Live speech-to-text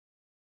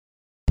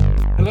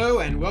Hello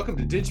and welcome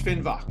to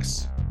DigFin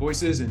VOX,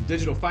 Voices in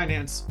Digital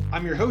Finance.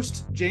 I'm your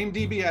host, James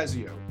D.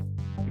 Biasio.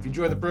 If you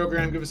enjoy the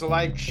program, give us a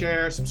like,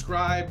 share,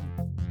 subscribe,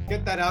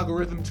 get that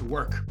algorithm to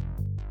work.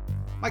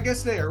 My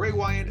guests today are Ray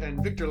Wyand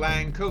and Victor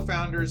Lang,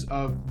 co-founders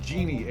of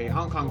Gini, a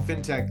Hong Kong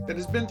fintech that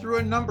has been through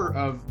a number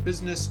of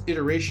business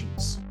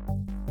iterations.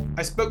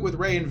 I spoke with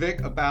Ray and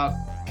Vic about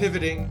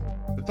pivoting,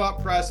 the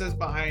thought process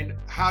behind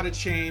how to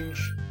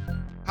change,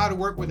 how to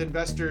work with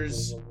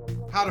investors,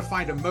 how to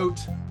find a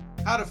moat,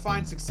 how to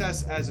find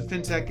success as a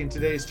fintech in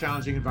today's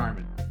challenging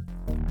environment.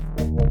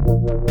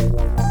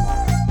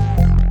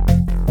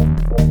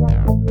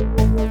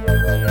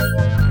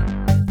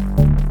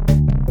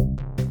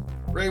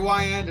 Ray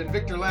Wyand and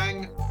Victor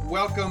Lang,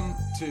 welcome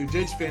to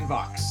DigFin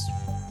VOX.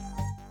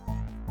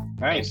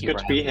 Thanks, good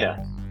to be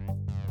here.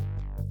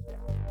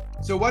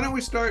 So why don't we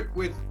start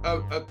with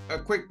a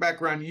quick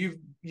background. You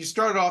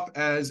started off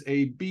as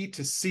a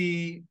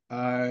B2C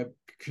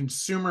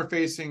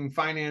consumer-facing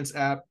finance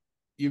app.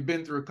 You've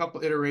been through a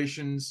couple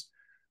iterations.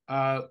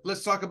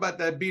 Let's talk about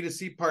that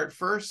B2C part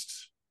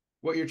first,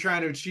 what you're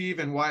trying to achieve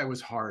and why it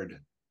was hard.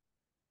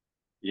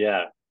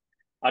 Yeah,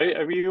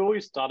 we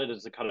always started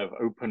as a kind of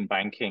open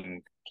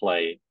banking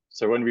play.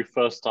 So when we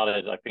first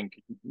started, I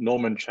think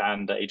Norman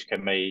Chan, the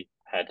HKMA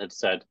head, had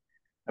said,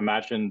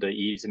 imagine the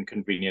ease and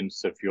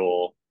convenience of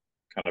your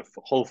kind of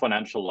whole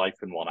financial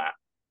life in one app.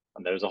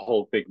 And there was a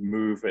whole big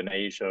move in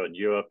Asia and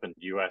Europe and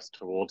US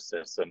towards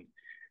this. And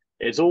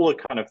it's all a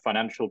kind of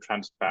financial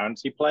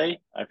transparency play.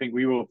 I think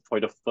we were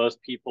probably the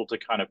first people to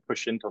kind of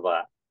push into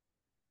that.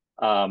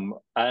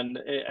 And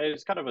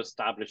it's kind of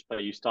established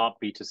that you start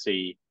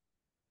B2C,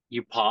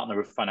 you partner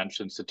with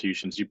financial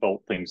institutions, you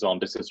bolt things on.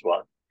 This is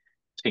what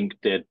Tink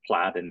did,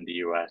 Plaid in the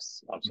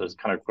US. So it's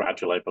kind of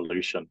gradual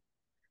evolution.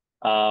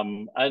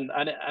 And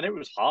it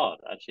was hard,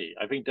 actually.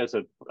 I think there's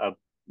a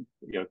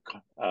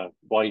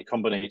Y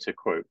Combinator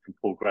quote from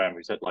Paul Graham,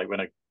 who said, like,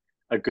 when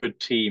a good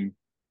team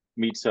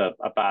meets a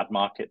bad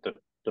market,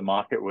 the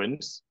market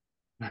wins.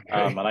 Okay.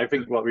 And I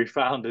think what we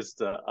found is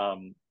that,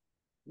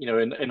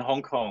 in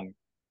Hong Kong,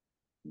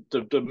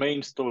 the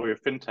main story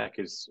of fintech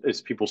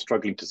is people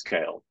struggling to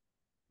scale.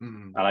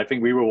 And I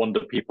think we were one of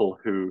the people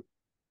who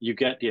you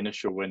get the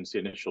initial wins, the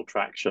initial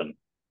traction,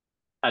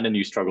 and then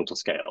you struggle to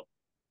scale.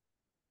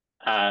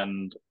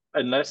 And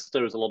unless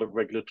there was a lot of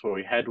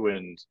regulatory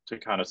headwind to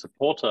kind of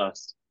support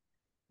us,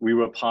 we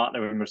were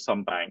partnering with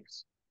some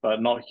banks,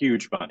 but not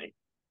huge money.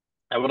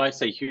 And when I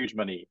say huge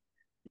money,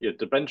 the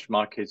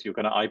benchmark is you're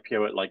going to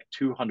IPO at like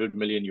 $200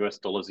 million US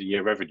a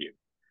year revenue,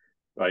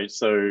 right?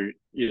 So,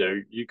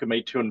 you can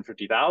make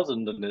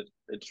 250,000 and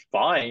it's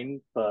fine,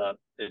 but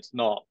it's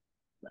not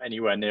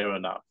anywhere near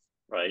enough,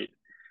 right?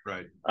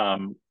 Right.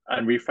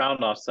 And we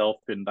found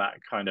ourselves in that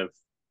kind of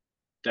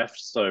death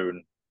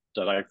zone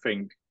that I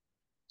think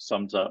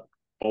sums up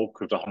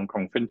bulk of the Hong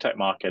Kong fintech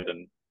market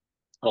and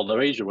all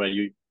of Asia, where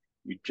you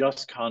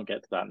just can't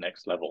get to that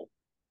next level.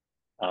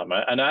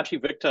 And actually,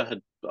 Victor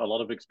had a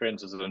lot of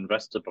experience as an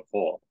investor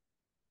before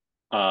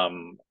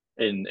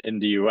in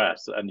the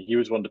US. And he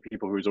was one of the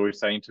people who was always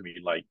saying to me,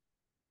 like,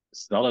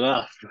 it's not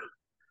enough.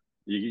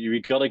 You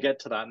got to get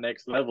to that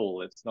next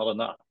level. It's not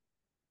enough.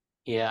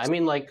 Yeah, I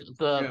mean, like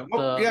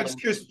just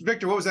curious,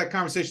 Victor, what was that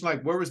conversation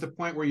like? Where was the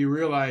point where you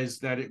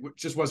realized that it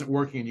just wasn't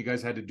working and you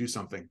guys had to do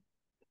something?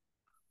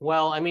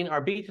 Well, I mean, our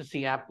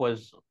B2C app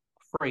was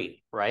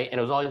free, right? And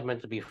it was always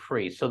meant to be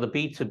free. So the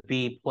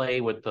B2B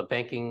play with the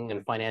banking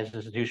and financial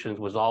institutions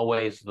was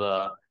always in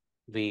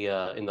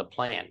the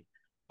plan.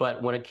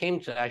 But when it came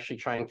to actually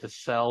trying to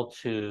sell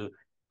to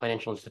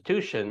financial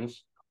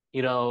institutions,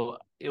 it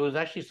was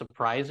actually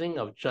surprising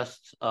of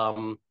just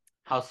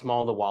how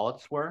small the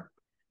wallets were.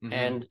 Mm-hmm.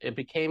 And it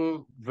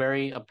became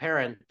very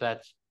apparent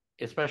that,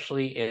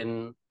 especially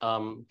in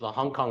the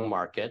Hong Kong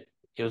market,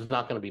 it was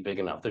not going to be big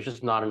enough. There's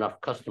just not enough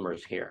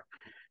customers here.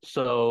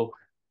 So,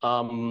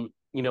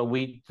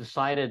 we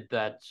decided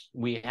that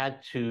we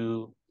had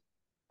to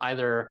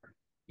either,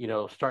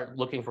 start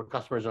looking for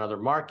customers in other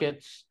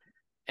markets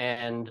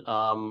and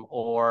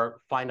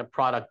or find a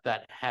product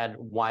that had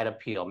wide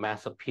appeal,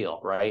 mass appeal,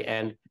 right?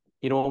 And,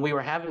 when we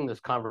were having this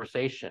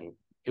conversation,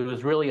 it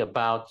was really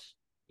about,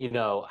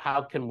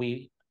 how can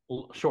we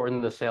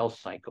shorten the sales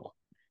cycle?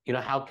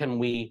 How can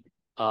we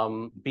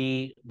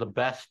be the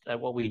best at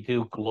what we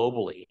do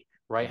globally,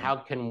 right? How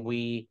can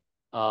we,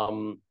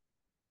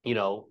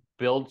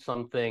 build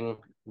something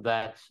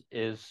that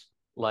is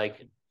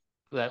like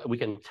that we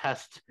can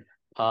test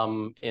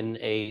in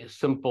a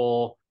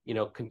simple,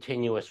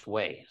 continuous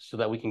way, so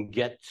that we can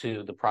get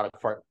to the product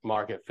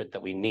market fit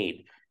that we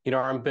need.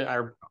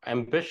 Our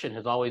ambition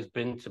has always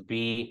been to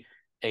be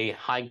a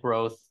high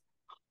growth,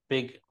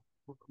 big,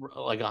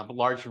 like a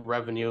large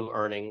revenue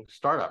earning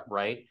startup,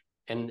 right?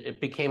 And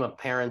it became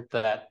apparent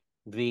that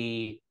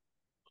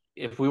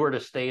if we were to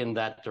stay in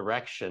that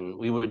direction,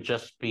 we would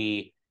just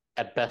be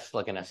at best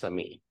like an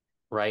SME,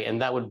 right?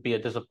 And that would be a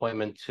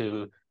disappointment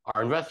to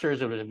our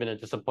investors. It would have been a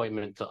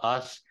disappointment to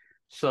us.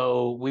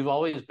 So we've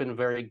always been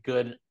very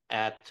good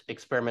at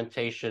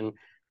experimentation.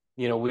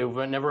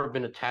 We've never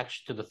been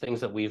attached to the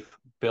things that we've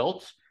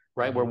built.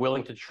 right? We're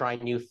willing to try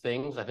new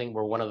things. I think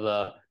we're one of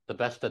the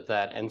best at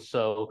that. And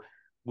so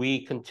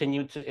we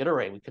continued to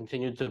iterate, we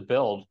continued to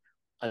build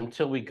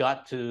until we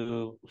got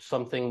to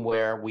something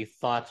where we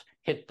thought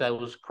hit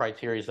those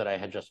criteria that I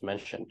had just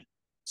mentioned.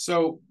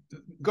 So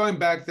going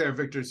back there,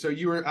 Victor, so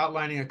you were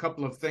outlining a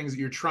couple of things that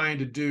you're trying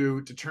to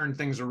do to turn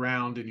things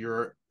around in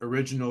your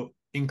original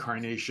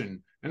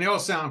incarnation, and they all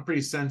sound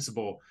pretty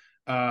sensible.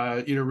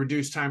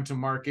 Reduce time to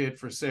market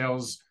for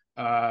sales,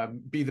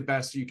 be the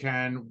best you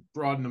can,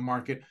 broaden the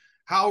market.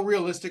 How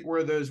realistic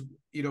were those?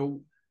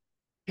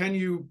 Can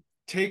you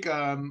take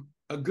a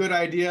good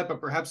idea, but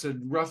perhaps a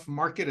rough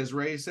market, as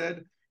Ray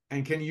said,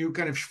 and can you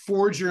kind of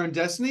forge your own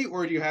destiny,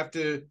 or do you have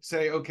to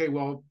say, okay,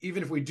 well,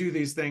 even if we do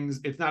these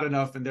things, it's not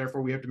enough, and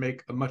therefore we have to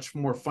make a much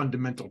more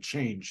fundamental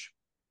change?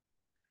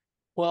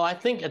 Well, I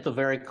think at the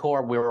very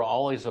core, we were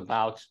always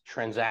about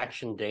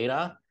transaction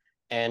data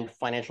and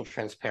financial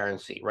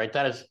transparency, right?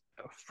 That has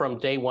from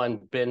day one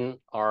been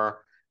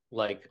our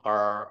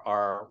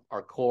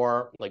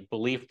core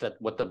belief that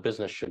what the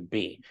business should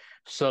be.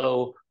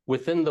 So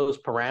within those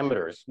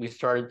parameters, we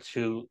started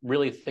to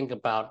really think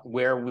about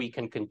where we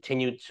can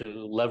continue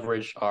to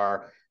leverage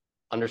our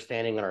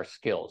understanding and our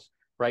skills,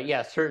 right?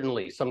 Yeah,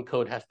 certainly some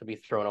code has to be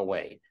thrown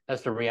away.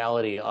 That's the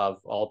reality of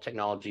all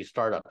technology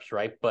startups,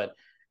 right? But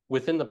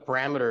within the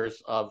parameters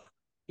of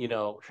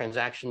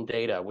transaction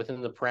data,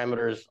 within the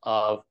parameters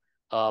of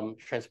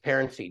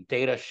transparency,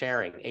 data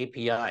sharing,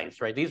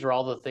 APIs, right? These are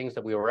all the things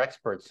that we were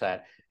experts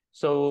at.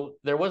 So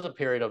there was a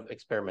period of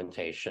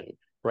experimentation,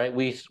 right?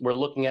 We were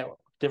looking at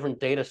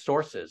different data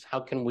sources. How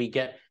can we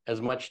get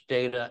as much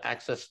data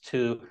access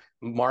to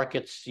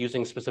markets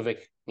using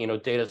specific,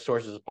 data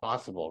sources as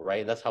possible,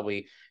 right? That's how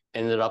we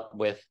ended up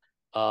with,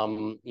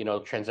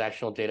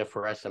 transactional data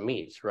for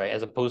SMEs, right?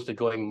 As opposed to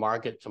going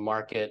market to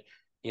market,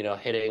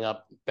 hitting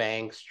up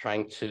banks,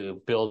 trying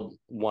to build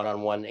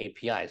one-on-one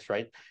APIs,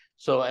 right?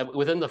 So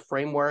within the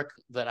framework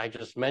that I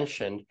just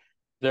mentioned,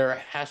 there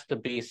has to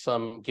be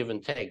some give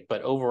and take,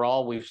 but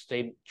overall, we've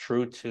stayed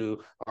true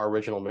to our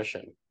original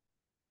mission.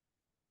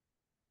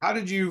 How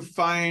did you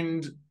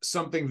find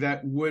something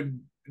that would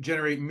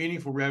generate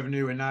meaningful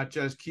revenue and not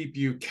just keep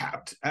you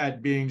capped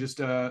at being just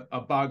a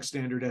bog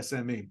standard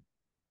SME?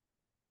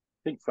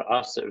 I think for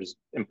us, it was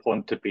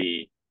important to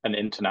be an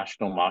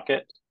international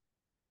market.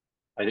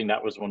 I think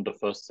that was one of the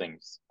first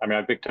things. I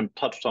mean, Victor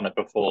touched on it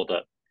before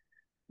that,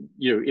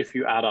 if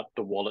you add up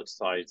the wallet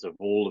size of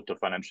all of the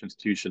financial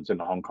institutions in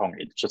Hong Kong,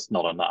 it's just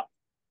not enough.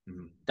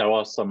 Mm-hmm. There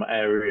are some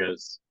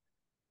areas,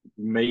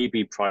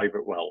 maybe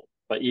private wealth,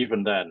 but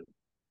even then,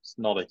 it's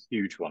not a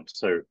huge one.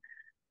 So,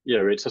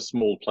 it's a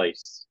small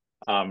place.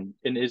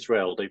 In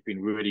Israel, they've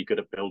been really good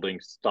at building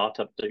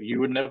startups that you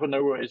would never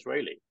know were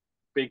Israeli.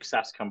 Big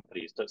SaaS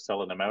companies that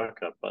sell in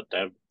America, but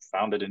they're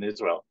founded in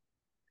Israel.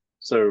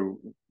 So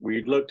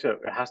we looked at,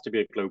 it has to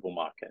be a global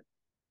market.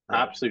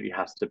 Right. Absolutely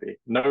has to be.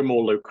 No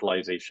more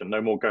localization,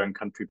 no more going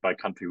country by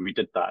country. We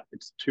did that.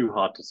 It's too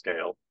hard to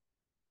scale.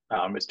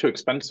 It's too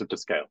expensive to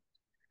scale.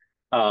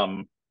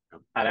 And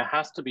it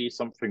has to be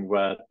something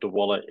where the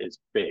wallet is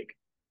big.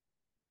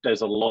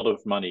 There's a lot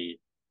of money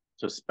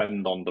to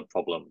spend on the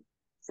problem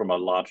from a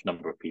large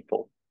number of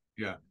people.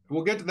 Yeah,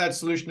 we'll get to that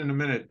solution in a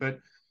minute, but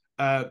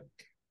the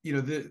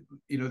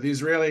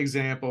Israeli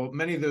example,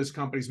 many of those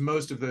companies,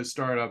 most of those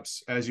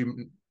startups, as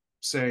you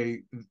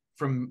say,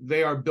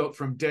 they are built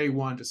from day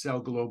one to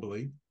sell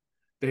globally.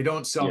 They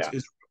don't sell to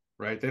Israel,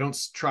 right? They don't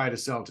try to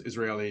sell to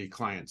Israeli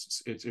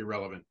clients. It's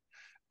irrelevant.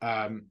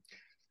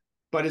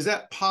 But is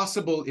that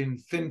possible in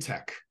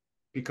fintech?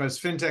 Because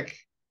fintech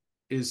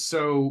is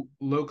so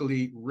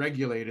locally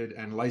regulated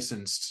and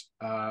licensed.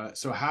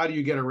 So how do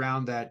you get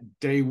around that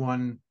day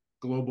one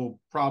global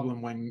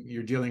problem when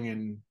you're dealing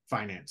in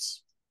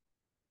finance?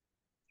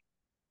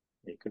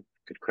 Yeah,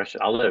 good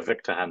question. I'll let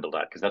Victor handle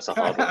that because that's a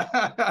hard one.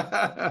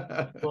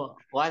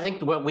 Well, I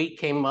think what we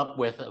came up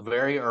with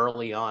very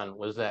early on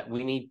was that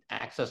we need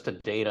access to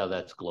data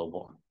that's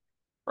global,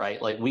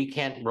 right? Like we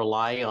can't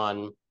rely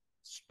on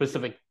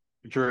specific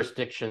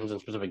jurisdictions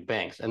and specific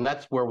banks. And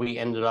that's where we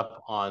ended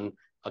up on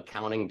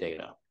accounting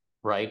data,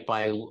 right?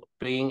 By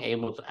being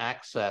able to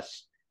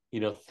access,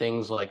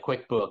 things like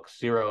QuickBooks,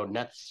 Xero,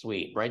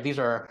 NetSuite, right? These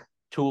are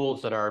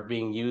tools that are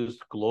being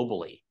used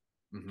globally.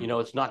 Mm-hmm.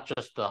 It's not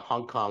just a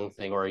Hong Kong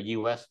thing or a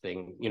US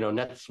thing.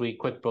 NetSuite,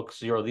 QuickBooks,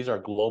 Xero, these are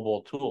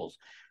global tools.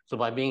 So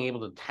by being able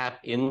to tap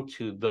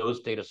into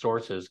those data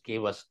sources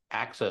gave us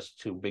access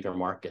to bigger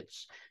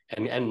markets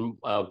and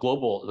the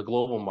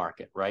global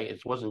market, right?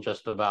 It wasn't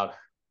just about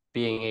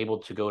being able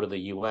to go to the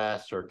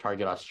US or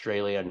target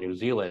Australia and New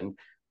Zealand,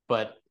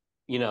 but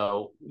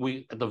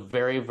we at the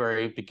very,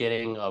 very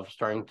beginning of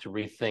starting to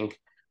rethink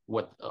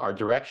what our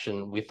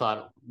direction, we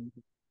thought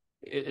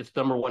it's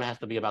number one has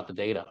to be about the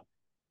data.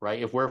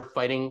 Right? If we're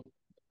fighting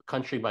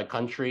country by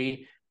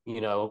country,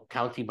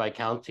 county by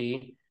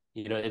county,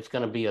 it's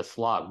going to be a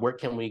slog. Where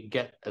can we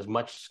get as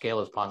much scale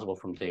as possible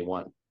from day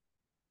one?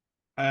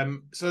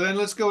 So then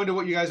let's go into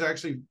what you guys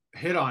actually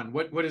hit on.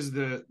 What is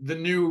the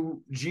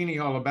new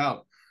Gini all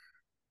about?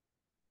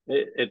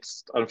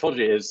 It's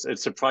unfortunately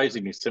it's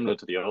surprisingly similar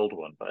to the old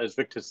one. But as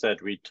Victor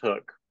said, we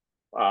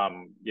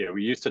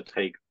used to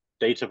take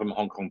data from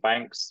Hong Kong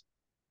banks,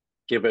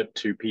 give it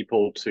to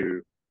people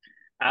to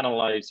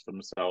analyze for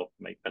themselves,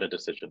 make better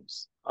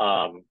decisions.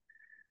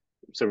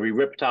 So we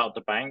ripped out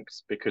the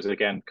banks because,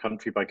 again,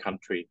 country by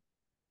country,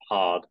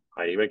 hard,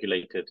 highly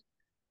regulated,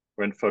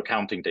 went for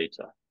accounting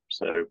data.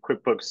 So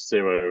QuickBooks,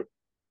 Xero,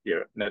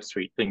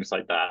 NetSuite, things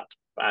like that,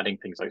 adding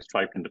things like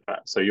Stripe into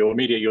that. So you're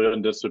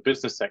under the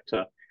business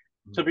sector.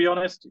 To be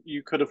honest,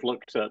 you could have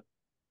looked at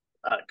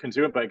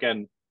consumer, but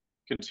again,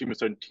 consumers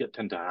don't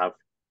tend to have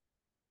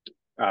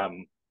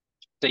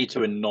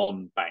data in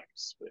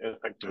non-banks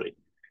effectively.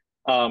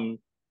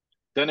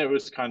 Then it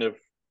was kind of,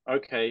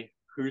 okay,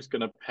 who's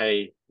going to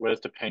pay? Where's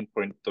the pain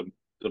point the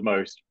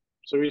most?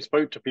 So we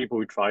spoke to people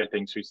who tried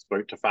things. We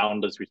spoke to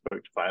founders. We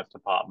spoke to finance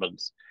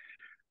departments.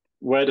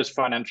 Where does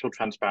financial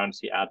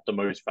transparency add the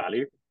most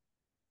value?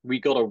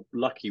 We got a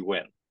lucky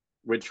win,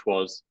 which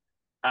was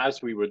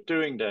as we were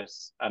doing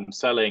this and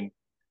selling,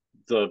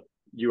 the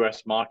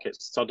US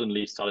market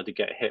suddenly started to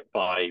get hit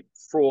by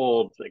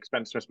fraud,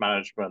 expense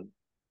mismanagement.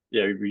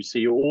 We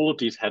see all of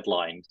these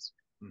headlines.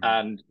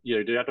 And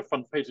they had a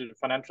front page of the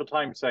Financial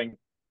Times saying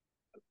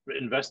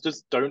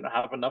investors don't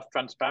have enough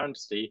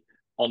transparency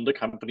on the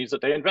companies that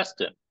they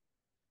invest in.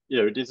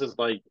 This is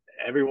like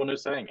everyone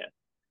is saying it.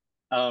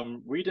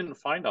 We didn't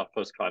find our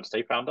first clients;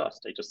 they found us.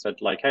 They just said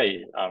like,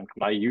 "Hey,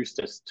 can I use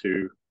this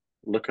to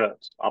look at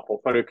our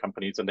portfolio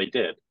companies?" And they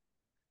did.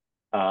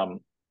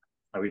 And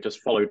we just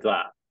followed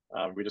that.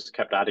 We just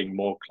kept adding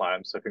more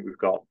clients. I think we've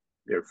got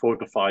 4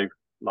 to 5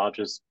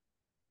 largest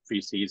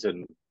VCs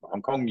in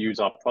Hong Kong use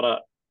our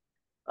product.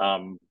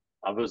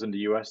 Others in the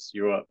US,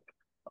 Europe.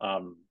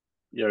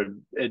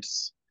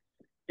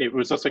 It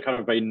was just a kind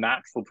of a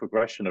natural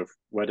progression of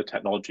where the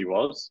technology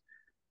was.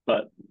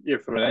 But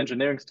from an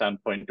engineering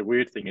standpoint, the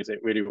weird thing is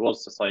it really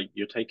was just like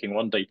you're taking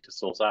one data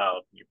source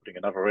out, and you're putting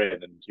another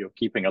in, and you're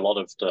keeping a lot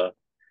of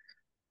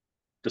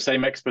the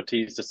same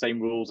expertise, the same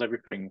rules,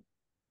 everything.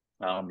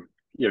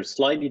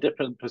 Slightly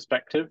different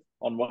perspective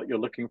on what you're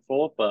looking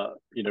for, but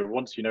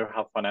once you know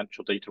how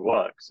financial data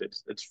works,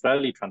 it's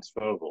fairly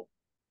transferable.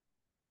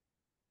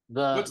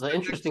 The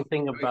interesting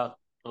thing about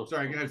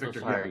sorry, go ahead, Victor.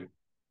 Sorry.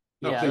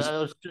 No, yeah, please. I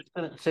was just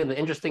going to say the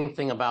interesting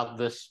thing about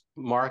this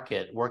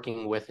market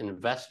working with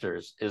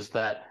investors is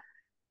that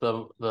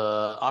the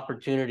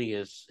opportunity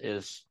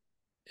is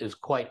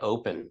quite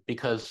open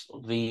because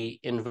the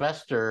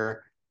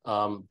investor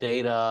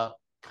data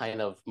kind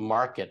of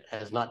market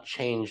has not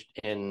changed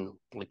in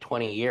like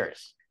 20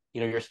 years.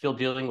 You're still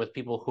dealing with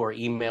people who are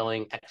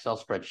emailing Excel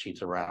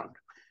spreadsheets around,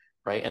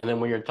 right? And then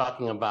when you're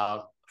talking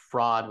about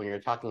fraud, when you're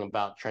talking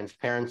about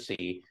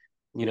transparency,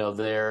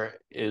 there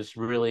is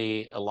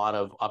really a lot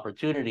of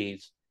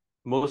opportunities.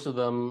 Most of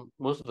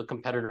the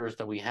competitors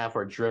that we have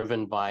are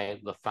driven by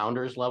the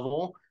founders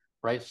level,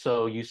 right?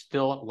 So you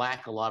still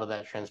lack a lot of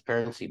that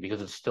transparency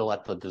because it's still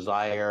at the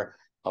desire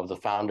of the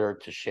founder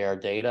to share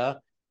data.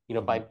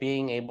 By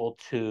being able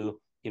to,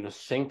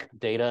 sync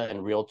data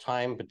in real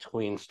time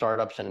between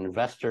startups and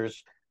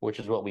investors, which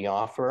is what we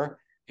offer,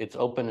 it's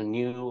opened a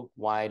new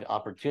wide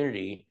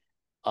opportunity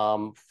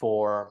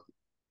for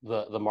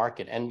the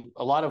market. And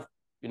a lot of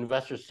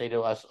investors say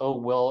to us, "Oh,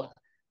 will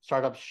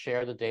startups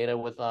share the data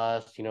with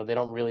us? They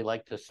don't really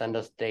like to send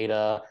us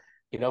data."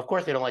 Of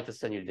course they don't like to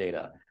send you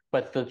data,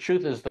 but the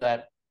truth is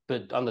that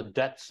on the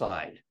debt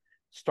side,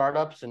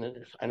 startups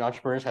and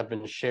entrepreneurs have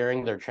been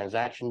sharing their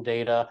transaction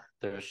data,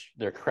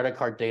 their credit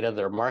card data,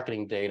 their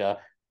marketing data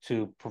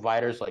to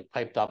providers like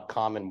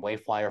Pipe.com and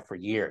Wayflyer for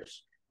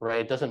years, right?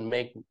 It doesn't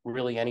make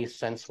really any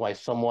sense why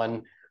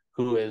someone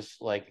who is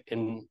like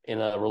in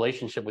a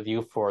relationship with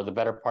you for the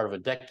better part of a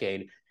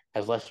decade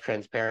has less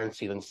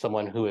transparency than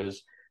someone who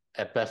is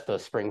at best a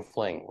spring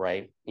fling,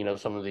 right?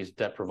 Some of these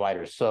debt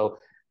providers. So,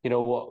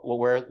 what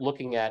we're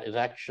looking at is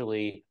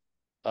actually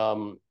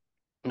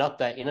not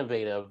that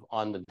innovative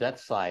on the debt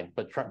side,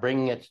 but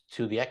bringing it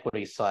to the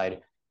equity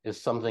side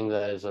is something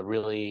that is a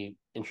really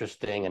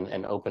interesting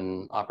and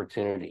open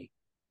opportunity.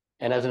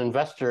 And as an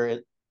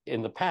investor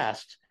in the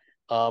past,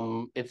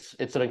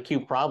 it's an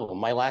acute problem.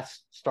 My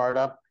last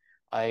startup,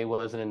 I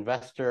was an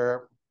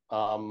investor,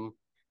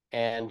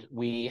 and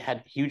we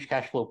had huge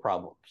cash flow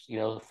problems.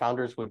 The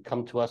founders would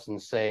come to us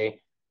and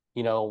say,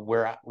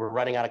 we're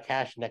running out of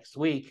cash next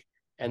week,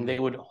 and they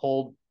would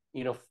hold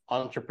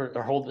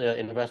the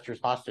investors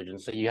hostage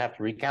and say you have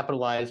to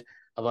recapitalize,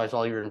 otherwise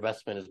all your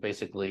investment is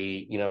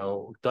basically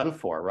done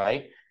for,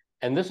 right?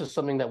 And this is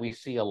something that we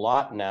see a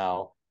lot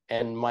now.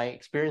 And my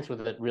experience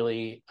with it,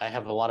 really, I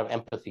have a lot of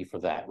empathy for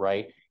that,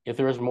 right? If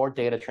there was more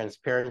data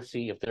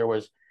transparency, if there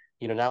was,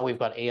 now we've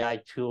got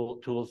AI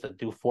tools that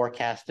do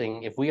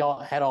forecasting. If we all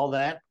had all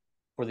that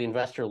for the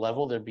investor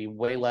level, there'd be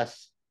way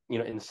less,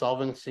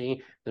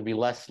 insolvency. There'd be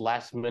less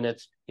last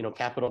minute,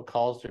 capital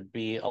calls. There'd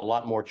be a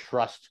lot more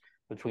trust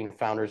between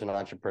founders and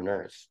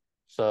entrepreneurs.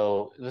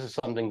 So this is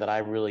something that I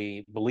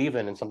really believe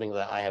in and something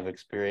that I have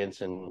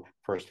experience in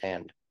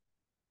firsthand.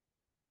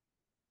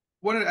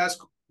 Wanted to ask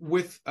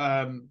with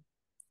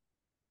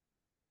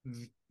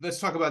let's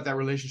talk about that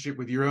relationship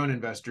with your own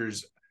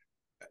investors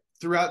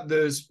throughout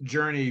this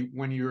journey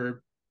when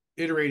you're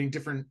iterating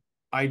different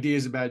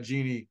ideas about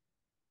Gini.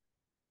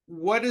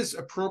 What is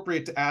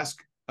appropriate to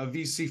ask a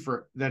VC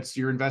for that's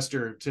your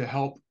investor to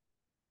help,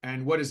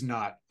 and what is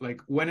not?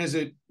 Like, when is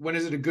it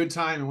a good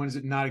time, and when is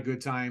it not a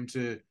good time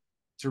to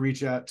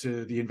reach out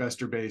to the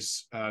investor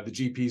base, the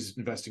GPs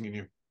investing in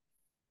you?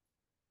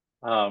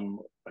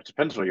 It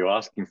depends what you're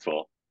asking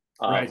for.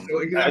 Right.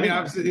 So I mean,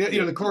 obviously,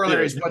 the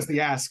corollary is what's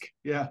the ask?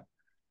 Yeah.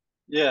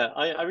 Yeah.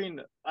 I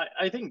mean,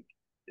 I think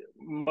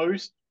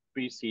most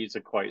VCs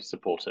are quite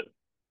supportive,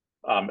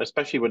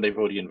 especially when they've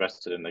already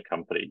invested in the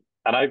company.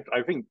 And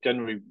I think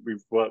generally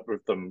we've worked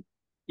with them,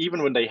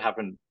 even when they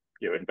haven't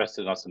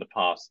invested in us in the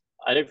past.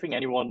 I don't think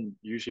anyone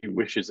usually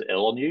wishes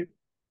ill on you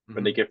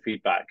when they give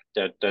feedback.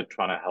 They're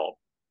trying to help.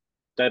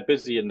 They're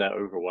busy and they're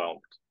overwhelmed.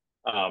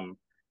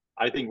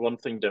 I think one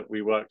thing that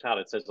we worked out,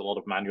 it says a lot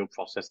of manual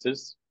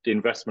processes. The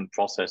investment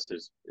process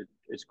is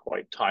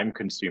quite time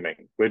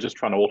consuming. We're just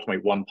trying to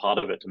automate one part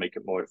of it to make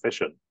it more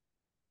efficient.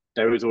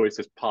 There is always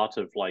this part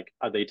of like,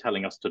 are they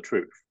telling us the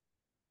truth?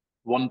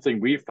 One thing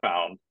we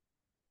found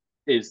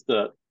is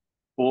that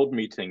board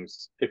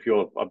meetings, if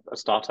you're a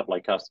startup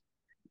like us,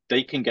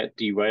 they can get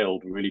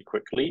derailed really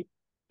quickly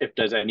if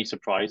there's any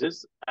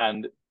surprises.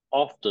 And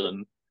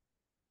often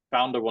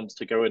founder wants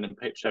to go in and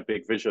pitch their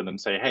big vision and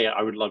say, hey,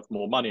 I would love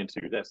more money and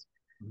do this.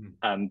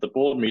 And the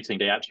board meeting,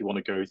 they actually want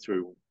to go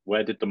through,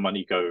 where did the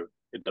money go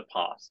in the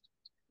past?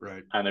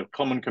 Right. And a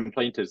common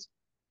complaint is,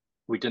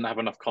 we didn't have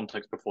enough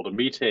context before the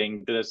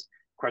meeting. There's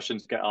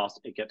questions get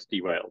asked, it gets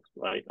derailed,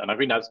 right? And I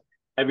think that's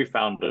every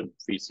founder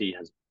VC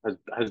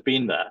has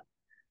been there.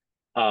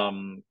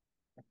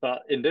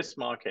 But in this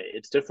market,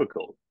 it's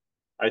difficult.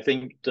 I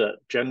think that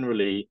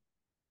generally,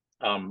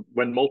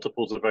 when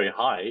multiples are very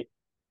high,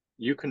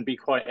 you can be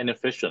quite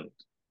inefficient,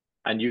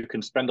 and you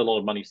can spend a lot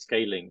of money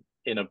scaling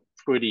in a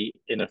pretty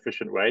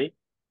inefficient way.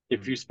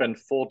 If you spend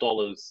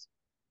 $4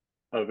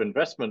 of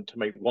investment to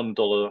make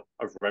 $1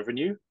 of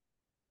revenue,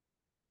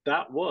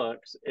 that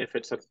works if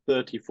it's a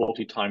 30,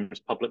 40 times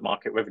public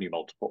market revenue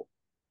multiple,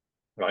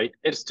 right?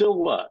 It still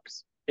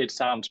works. It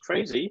sounds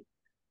crazy.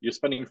 You're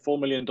spending $4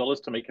 million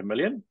to make $1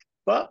 million,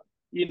 but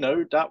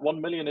that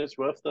 1 million is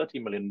worth 30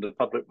 million in the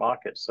public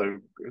market. So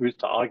who's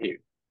to argue?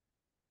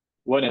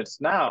 When it's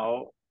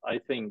now, I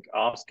think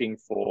asking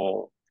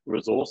for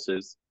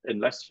resources,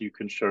 unless you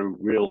can show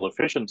real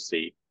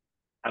efficiency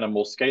and a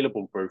more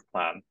scalable growth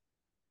plan,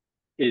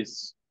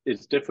 is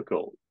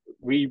difficult.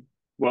 We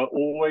were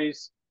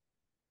always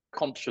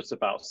conscious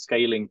about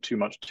scaling too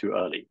much too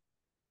early.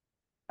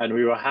 And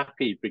we were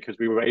happy because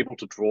we were able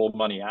to draw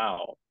money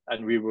out.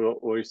 And we were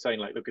always saying,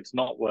 like, look, it's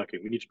not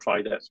working. We need to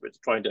try this. Let's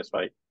try this,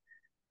 right?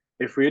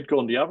 If we had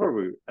gone the other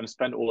route and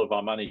spent all of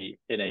our money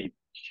in a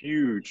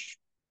huge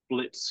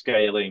blitz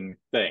scaling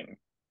thing,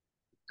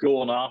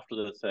 gone after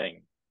the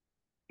thing,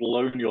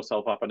 blown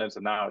yourself up, and then so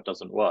now it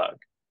doesn't work,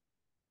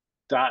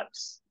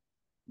 that's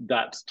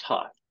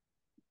tough.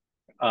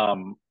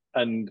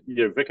 And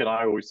Vic and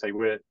I always say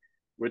we're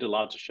the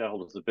largest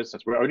shareholders of the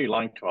business. We're only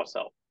lying to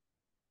ourselves.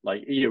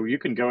 Like, you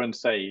can go and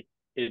say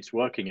it's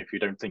working if you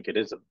don't think it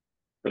isn't,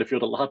 but if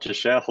you're the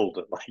largest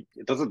shareholder, like,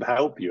 it doesn't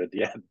help you at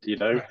the end,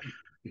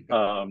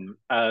 And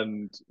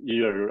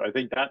I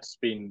think that's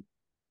been,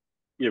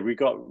 we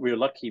were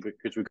lucky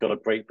because we got a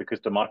break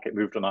because the market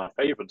moved in our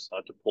favor and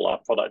started to pull our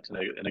product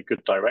in a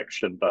good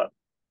direction. But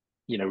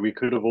we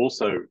could have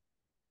also,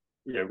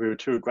 we were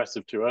too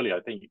aggressive too early.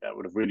 I think that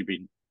would have really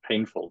been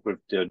painful with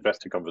the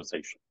investor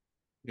conversation.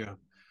 Yeah.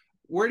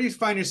 Where do you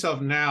find yourself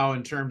now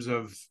in terms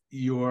of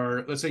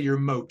let's say your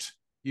moat?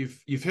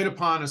 You've hit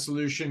upon a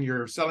solution.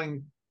 You're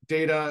selling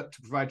data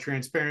to provide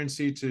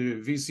transparency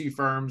to VC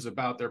firms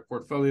about their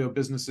portfolio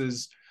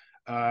businesses.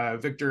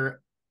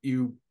 Victor,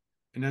 you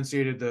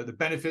enunciated the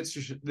benefits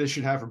this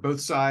should have for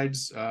both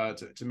sides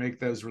to make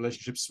those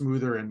relationships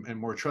smoother and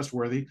more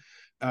trustworthy.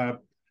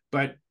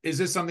 But is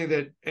this something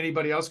that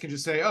anybody else can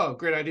just say, oh,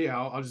 great idea,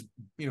 I'll just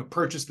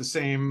purchase the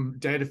same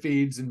data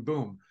feeds and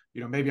boom,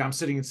 maybe I'm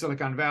sitting in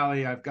Silicon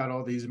Valley, I've got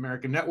all these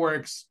American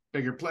networks,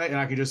 bigger play, and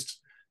I can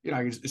just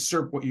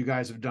usurp what you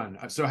guys have done.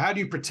 So how do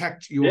you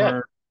protect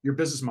your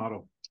business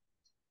model?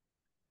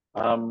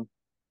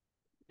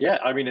 Yeah,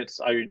 I mean,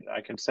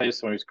 I can say as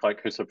someone who's quite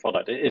close to the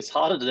product, it's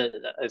harder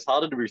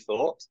than we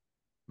thought.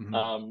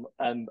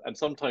 And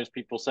sometimes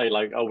people say,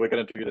 like, oh, we're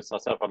going to do this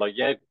ourselves. I'm like,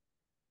 yeah,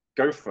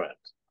 go for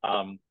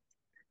it.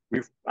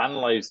 We've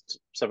analyzed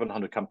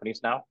 700 companies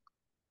now.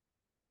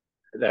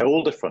 They're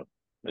all different.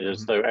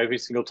 So every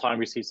single time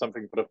we see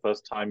something for the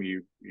first time,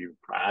 you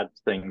add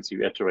things,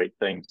 you iterate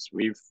things.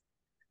 We've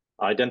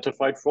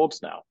identified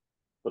frauds now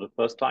for the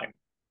first time.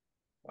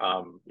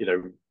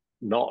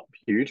 Not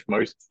huge.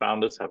 Most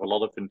founders have a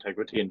lot of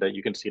integrity, and that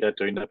you can see they're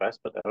doing their best,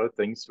 but there are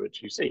things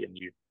which you see and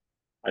you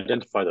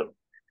identify them.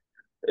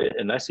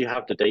 Unless you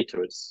have the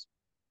data, it's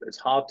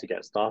hard to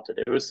get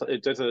started. There's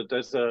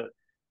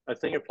a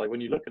thing of, like,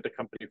 when you look at the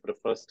company for the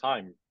first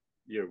time,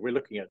 we're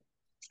looking at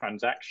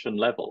transaction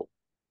level.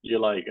 You're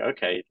like,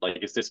 okay,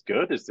 like, is this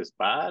good? Is this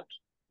bad?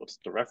 What's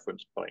the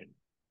reference point?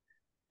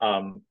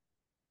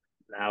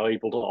 now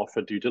able to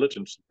offer due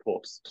diligence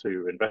reports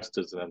to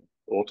investors in an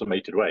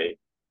automated way,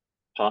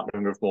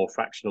 partnering with more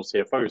fractional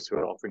CFOs who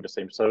are offering the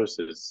same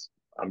services,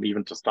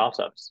 even to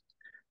startups,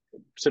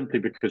 simply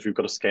because we've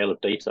got a scale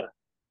of data.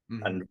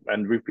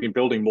 And we've been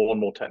building more and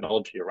more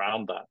technology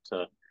around that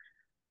to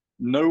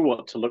know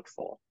what to look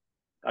for.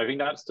 I think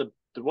that's the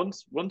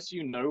once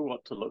you know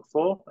what to look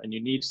for, and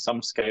you need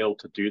some scale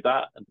to do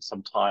that and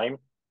some time,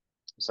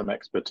 some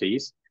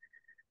expertise,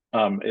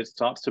 it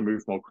starts to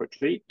move more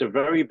quickly. The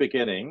very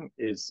beginning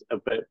is a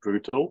bit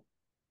brutal.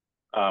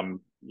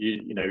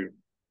 You know,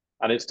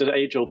 and it's the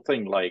age-old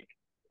thing, like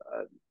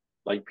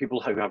people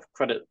who have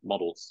credit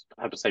models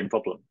have the same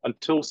problem.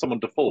 Until someone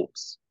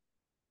defaults,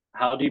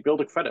 how do you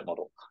build a credit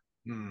model?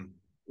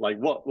 Like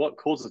what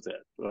causes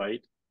it,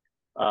 right?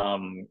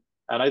 And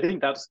I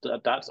think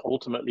that's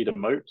ultimately the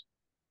moat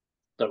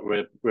that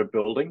we're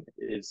building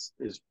is,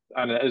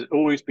 and it has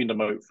always been the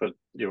moat for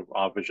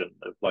our vision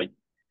of, like,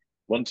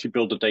 once you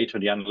build the data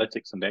and the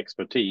analytics and the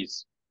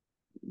expertise,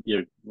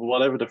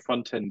 whatever the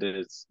front end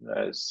is,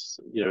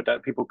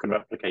 that people can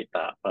replicate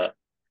that, but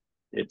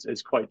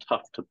it's quite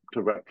tough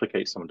to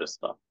replicate some of this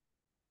stuff.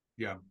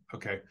 Yeah.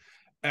 Okay.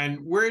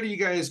 And where are you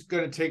guys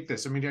going to take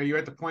this? I mean, are you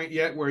at the point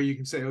yet where you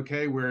can say,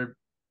 okay, we're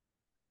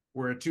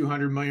a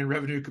 200 million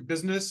revenue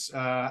business?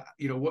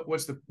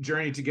 What's the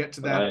journey to get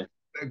to that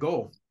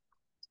goal?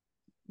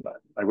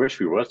 I wish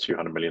we were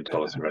 $200 million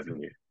in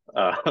revenue.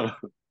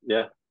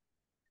 Yeah.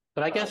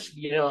 But I guess,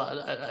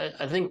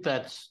 I think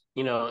that's,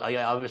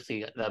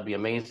 obviously that'd be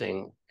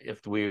amazing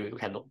if we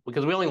had,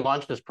 because we only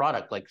launched this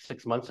product like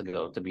 6 months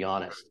ago, to be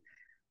honest.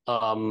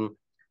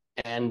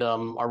 And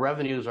our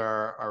revenues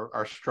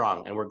are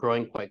strong and we're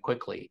growing quite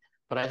quickly.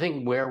 But I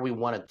think where we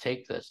want to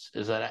take this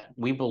is that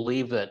we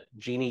believe that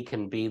Gini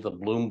can be the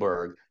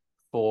Bloomberg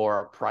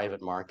for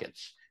private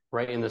markets,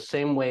 right? In the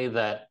same way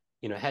that,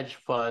 hedge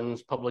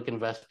funds, public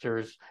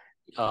investors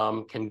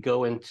can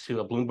go into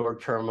a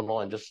Bloomberg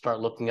terminal and just start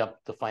looking up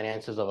the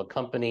finances of a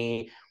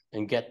company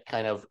and get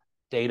kind of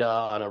data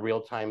on a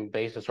real-time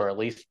basis, or at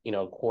least,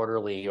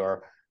 quarterly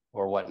or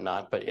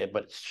whatnot,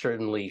 but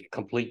certainly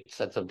complete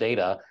sets of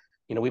data.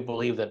 We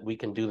believe that we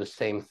can do the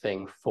same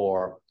thing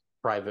for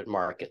private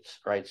markets,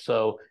 right?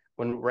 So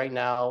right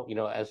now, in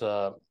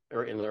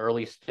the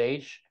early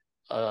stage,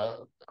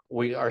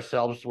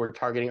 we're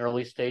targeting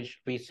early stage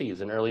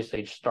VCs and early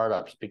stage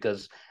startups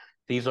because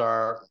these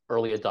are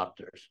early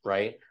adopters,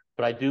 right?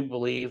 But I do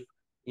believe,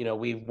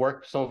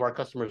 some of our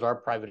customers are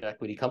private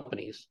equity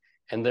companies,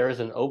 and there is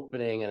an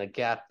opening and a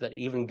gap that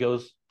even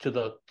goes to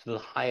the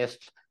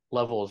highest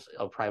levels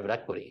of private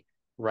equity,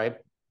 right?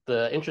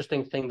 The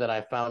interesting thing that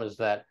I found is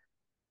that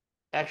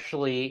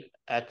actually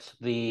at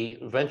the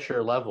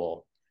venture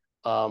level,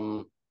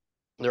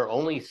 they're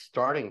only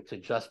starting to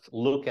just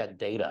look at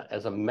data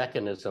as a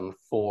mechanism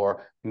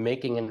for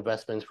making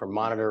investments, for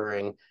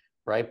monitoring,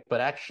 right?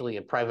 But actually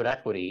in private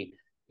equity,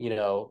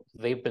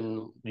 they've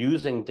been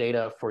using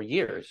data for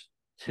years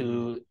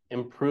to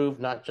improve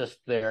not just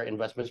their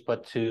investments,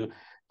 but to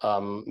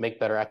make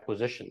better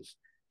acquisitions.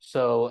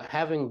 So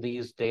having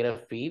these data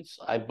feeds,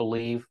 I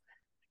believe,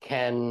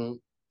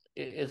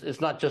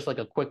 it's not just like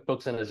a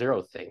QuickBooks and a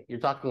Xero thing. You're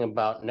talking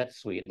about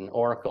NetSuite and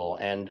Oracle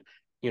and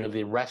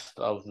the rest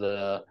of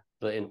the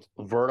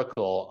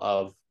vertical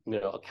of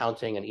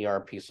accounting and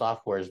ERP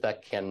softwares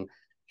that can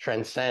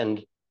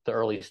transcend the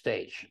early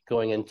stage,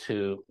 going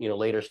into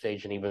later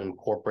stage and even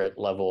corporate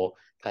level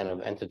kind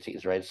of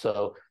entities, right?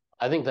 So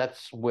I think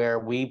that's where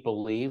we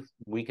believe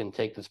we can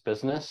take this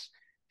business,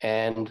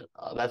 and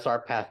that's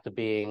our path to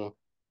being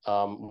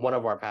one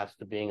of our paths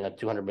to being a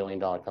 $200 million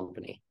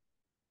company.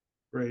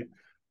 Great.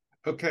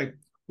 Okay.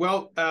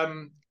 Well,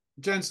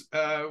 gents,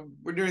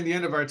 we're nearing the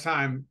end of our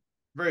time.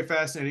 Very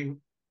fascinating.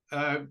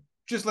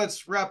 Just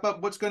let's wrap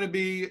up. What's going to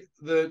be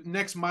the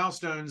next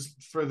milestones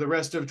for the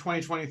rest of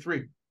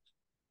 2023?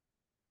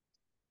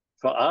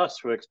 For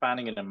us, we're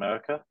expanding in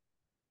America,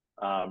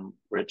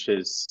 which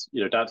is,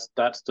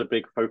 that's the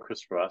big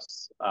focus for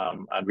us.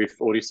 And we've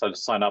already started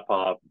to sign up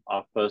our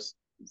first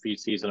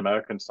VCs in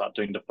America and start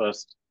doing the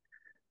first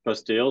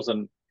deals.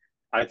 And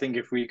I think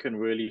if we can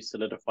really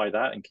solidify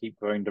that and keep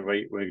growing the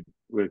rate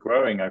we're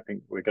growing, I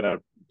think we're going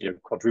to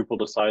quadruple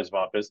the size of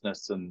our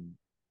business. And,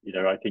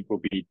 I think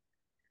we'll be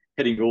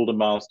hitting all the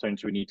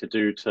milestones we need to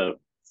do to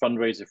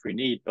fundraise if we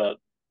need. But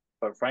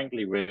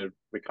frankly, we're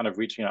kind of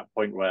reaching that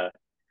point where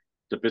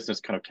the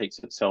business kind of takes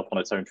itself on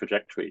its own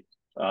trajectory.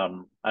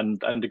 And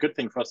the good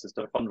thing for us is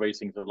that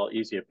fundraising is a lot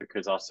easier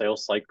because our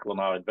sales cycle and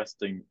our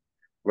investing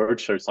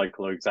roadshow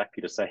cycle are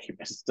exactly the same.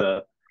 It's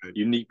the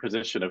unique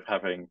position of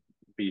having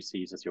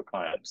VCs as your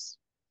clients.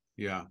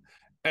 Yeah.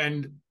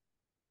 And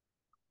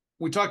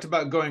we talked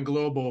about going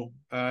global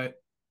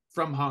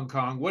from Hong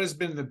Kong. What has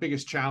been the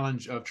biggest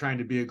challenge of trying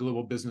to be a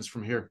global business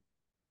from here?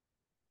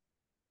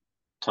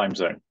 Time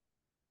zone,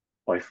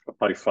 by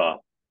far.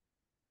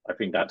 I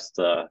think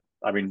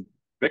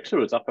Victor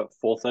was up at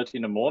 4:30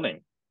 in the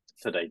morning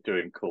today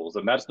doing calls,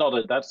 and that's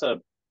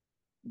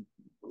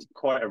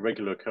quite a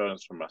regular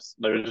occurrence from us,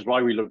 which is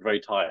why we look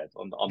very tired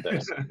on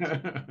this.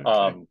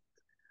 Okay.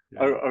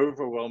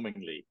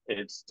 Overwhelmingly,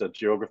 it's the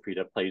geography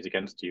that plays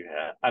against you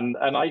here, and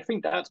I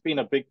think that's been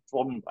a big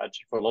problem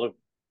actually for a lot of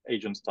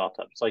Asian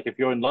startups. Like if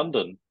you're in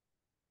London,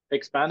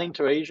 expanding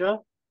to Asia,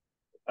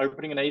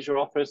 opening an Asia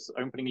office,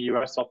 opening a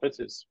US office,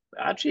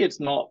 it's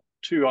not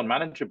too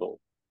unmanageable.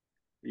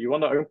 You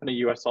want to open a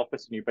US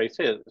office and you base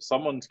here,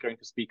 someone's going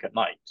to speak at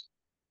night,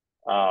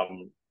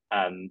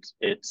 and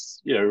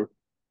it's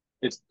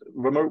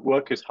remote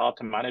work is hard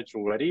to manage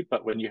already,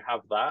 but when you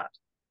have that,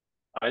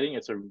 I think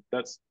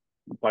that's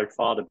by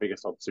far the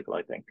biggest obstacle,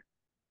 I think.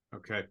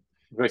 Okay.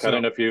 Rick, I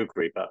don't know if you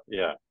agree, but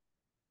yeah.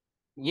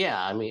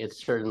 Yeah, I mean,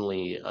 it's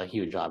certainly a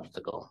huge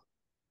obstacle.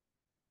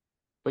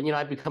 But,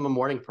 I've become a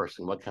morning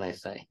person. What can I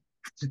say?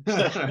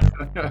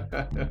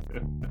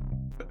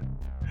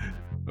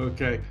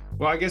 Okay.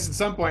 Well, I guess at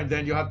some point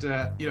then you'll have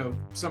to,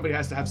 somebody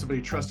has to have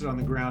somebody trusted on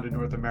the ground in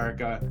North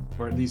America,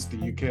 or at least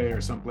the UK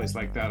or someplace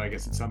like that. I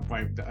guess at some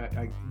point,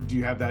 do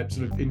you have that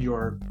sort of in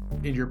your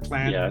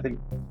plan? Yeah, I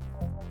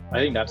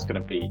think that's going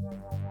to be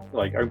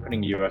like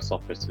opening a US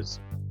office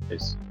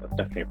is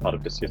definitely a part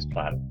of this year's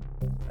plan.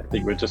 I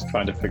think we're just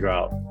trying to figure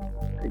out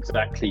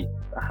exactly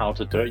how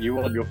to do it. You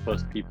want your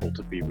first people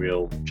to be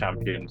real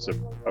champions of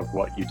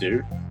what you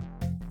do.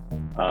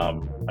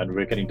 And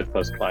we're getting the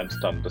first clients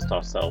done just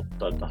ourselves,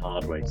 done the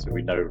hard way, so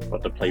we know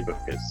what the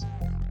playbook is.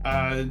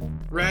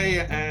 Ray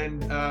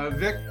and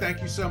Vic,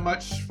 thank you so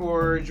much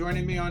for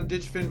joining me on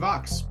DigFin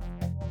VOX.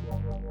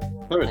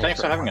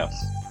 Thanks for having us.